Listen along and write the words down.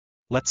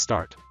Let's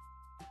start.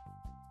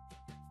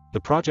 The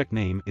project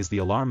name is the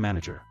Alarm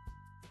Manager.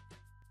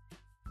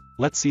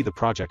 Let's see the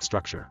project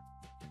structure.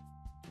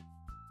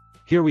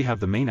 Here we have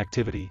the main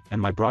activity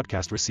and my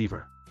broadcast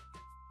receiver.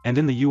 And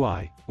in the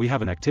UI, we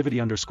have an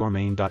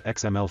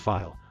activity_main.xml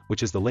file,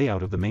 which is the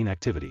layout of the main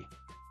activity.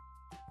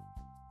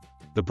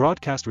 The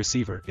broadcast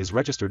receiver is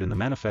registered in the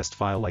manifest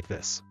file like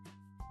this.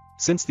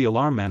 Since the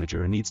Alarm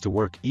Manager needs to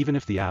work even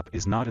if the app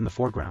is not in the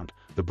foreground,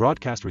 the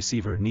broadcast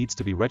receiver needs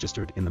to be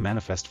registered in the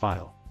manifest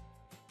file,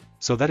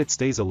 so that it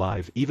stays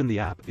alive even the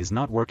app is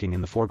not working in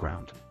the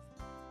foreground.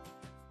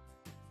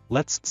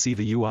 Let's see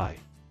the UI.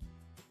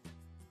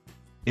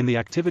 In the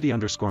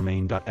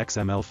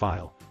activity_main.xml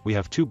file, we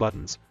have two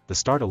buttons, the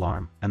start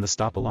alarm and the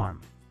stop alarm.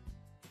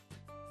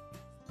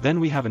 Then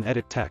we have an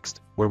edit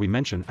text, where we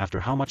mention after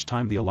how much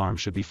time the alarm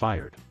should be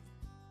fired.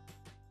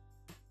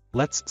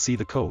 Let's see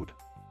the code.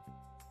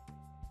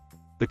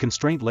 The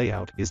constraint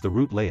layout is the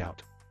root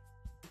layout.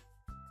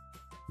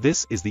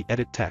 This is the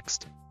edit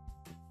text.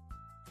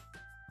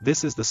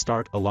 This is the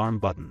start alarm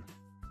button.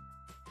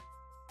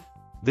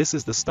 This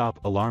is the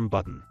stop alarm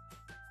button.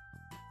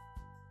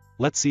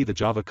 Let's see the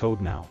Java code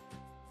now.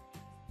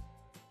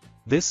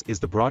 This is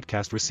the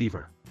broadcast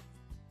receiver.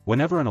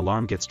 Whenever an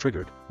alarm gets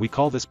triggered, we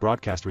call this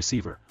broadcast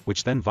receiver,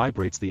 which then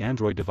vibrates the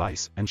Android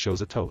device and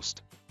shows a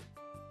toast.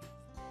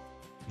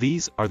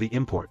 These are the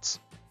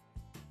imports.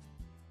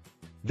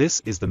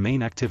 This is the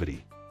main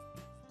activity.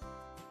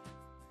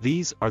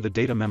 These are the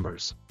data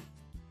members.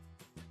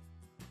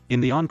 In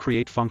the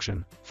onCreate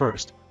function,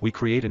 first, we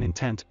create an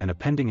intent and a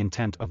pending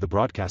intent of the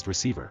broadcast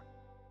receiver,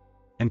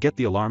 and get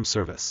the alarm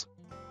service.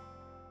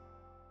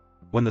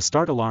 When the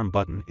start alarm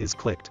button is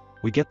clicked,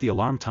 we get the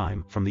alarm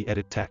time from the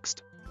edit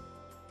text.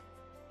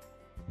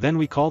 Then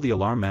we call the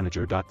Alarm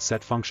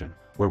Manager.set function,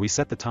 where we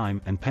set the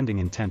time and pending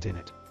intent in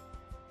it.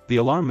 The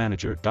Alarm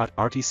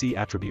Manager.rtc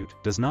attribute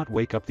does not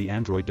wake up the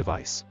Android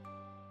device.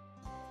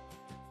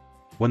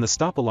 When the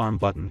stop alarm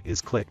button is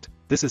clicked,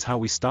 this is how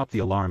we stop the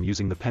alarm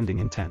using the pending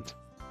intent.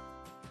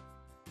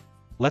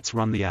 Let's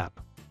run the app.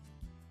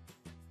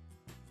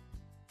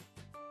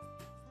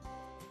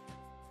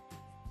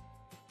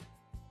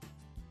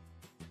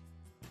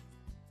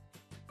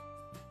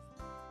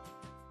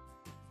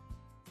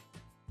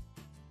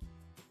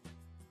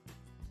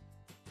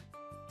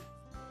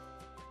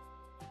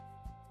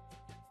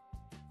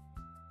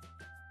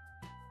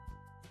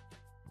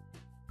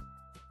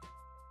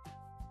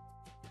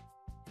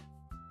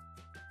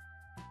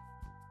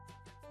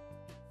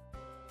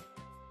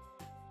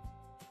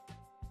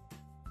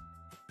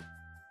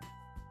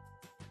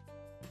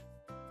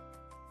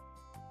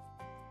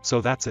 So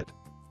that's it.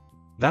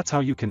 That's how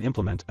you can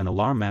implement an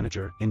Alarm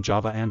Manager in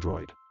Java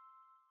Android.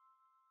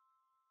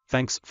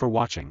 Thanks for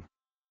watching.